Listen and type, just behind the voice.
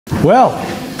Well,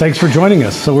 thanks for joining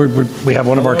us. So we have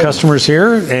one of our customers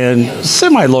here, and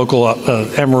semi-local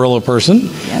Amarillo person.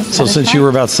 Yes, so since you were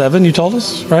about 7, you told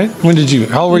us, right?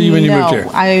 How old were you when you moved here?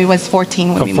 I was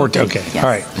 14 when we moved here. Okay, yes. All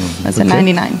right. That's in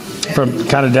 99. From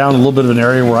kind of down a little bit of an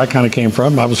area where I kind of came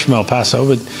from. I was from El Paso,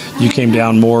 but you came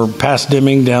down more past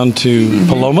Deming down to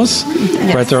Palomas,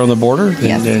 right there on the border.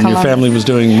 And your family was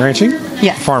doing ranching?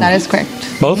 Yes, farming. that is correct.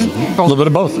 Both? A little bit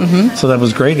of both. So that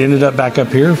was great. Ended up back up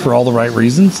here for all the right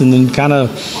reasons. And then kind of,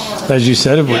 as you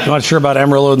said, we're not sure about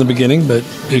Amarillo in the beginning, but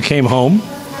you came home.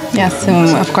 Yes,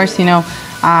 and of course,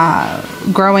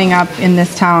 growing up in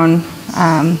this town,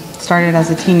 started as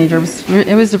a teenager.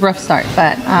 It was a rough start,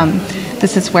 but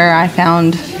this is where I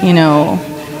found,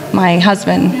 my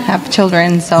husband, have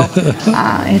children. So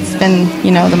it's been,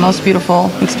 the most beautiful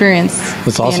experience.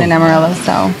 That's awesome. Being in Amarillo.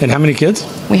 So. And how many kids?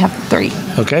 We have 3.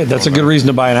 Okay, that's a good reason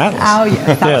to buy an Atlas. Oh,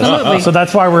 yes, absolutely. So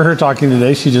that's why we're here talking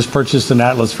today. She just purchased an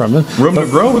Atlas from us. Room to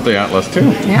grow with the Atlas, too.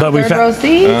 Yeah, but we row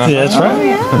seats. Yeah, that's right.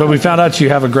 Yeah. But we found out you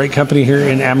have a great company here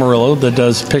in Amarillo that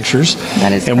does pictures.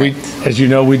 That is correct. And as you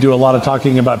know, we do a lot of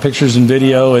talking about pictures and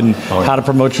video and how to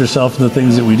promote yourself and the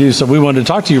things that we do. So we wanted to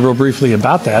talk to you real briefly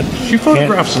about that. She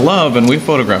photographs love, and we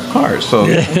photograph cars. So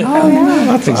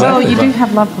that's exactly. Oh, you do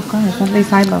have love of cars. At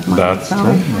least I love mine. That's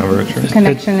true. Very true.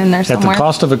 Connection in there somewhere. At the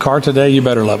cost of a car today, you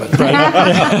better love it. Right?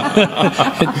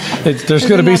 There's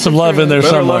going to be some love in there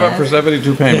somewhere. Love it for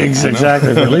 72 payments.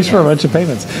 Exactly. At least for a bunch of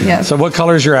payments. Yes. So what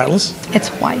color is your Atlas? It's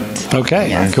white. Okay.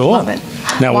 Yes, cool. Love it.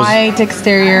 Now, white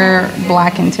exterior,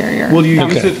 black interior. Will you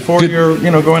use it for your,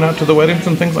 going out to the weddings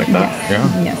and things like that? Yes.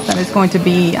 Yeah. Yes, that is going to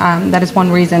be. That is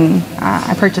one reason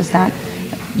I purchased that.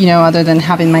 Other than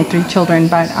having my 3 children,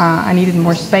 but I needed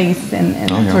more space and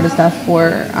that sort of stuff for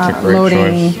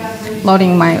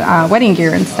loading my wedding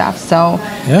gear and stuff. So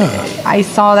I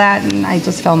saw that and I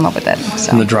just fell in love with it.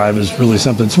 So. And the drive is really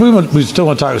something. So we still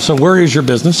want to talk. So where is your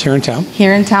business here in town?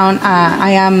 Here in town,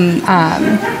 I am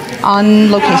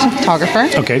on location photographer.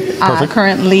 Okay, perfect.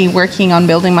 Currently working on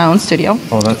building my own studio.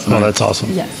 Oh, that's nice. Oh, that's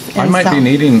awesome. Yes. I might be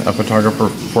needing a photographer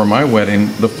for my wedding.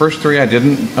 The first 3 I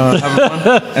didn't have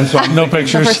fun, and so I'm no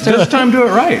pictures. This time do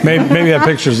it right. Maybe have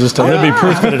pictures this time. That'd be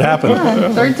proof that it happened.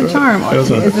 Yeah, third's the charm.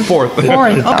 Fourth.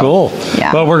 Oh. Cool.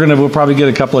 Yeah. Well, we'll probably get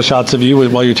a couple of shots of you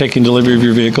while you're taking delivery of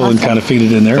your vehicle and kind of feed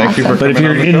it in there. Thank you for But if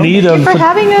coming you're on the in show. need of,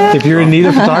 having us. if you're in need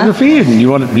of photography and you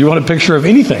want a picture of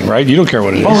anything, right? You don't care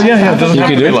what it is. Oh yeah. It doesn't You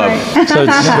have can to do be it. love. So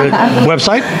it's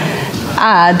website.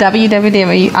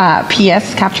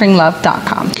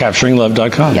 www.pscapturinglove.com.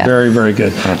 Capturinglove.com. Yes. Very, very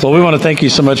good. Well, we want to thank you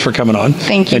so much for coming on.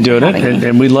 Thank you and doing for it. having me.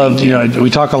 And we love,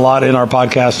 we talk a lot in our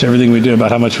podcast, everything we do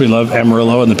about how much we love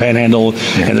Amarillo and the Panhandle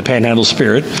and the Panhandle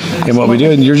spirit and what we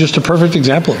do. And you're just a perfect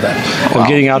example of that, of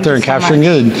getting out there and capturing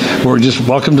it. And we're just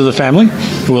welcome to the family.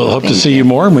 We'll hope to see you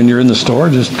more. When you're in the store,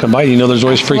 just come by. There's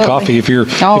always free coffee. If you're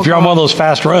on one of those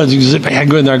fast runs, you can zip,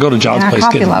 go in there, go to John's place.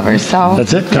 Coffee lovers. So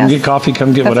that's it. Come get coffee.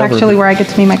 Come get whatever. That's actually where I get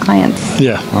to meet my clients.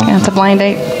 Yeah. It's a blind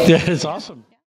date. Yeah, it's awesome.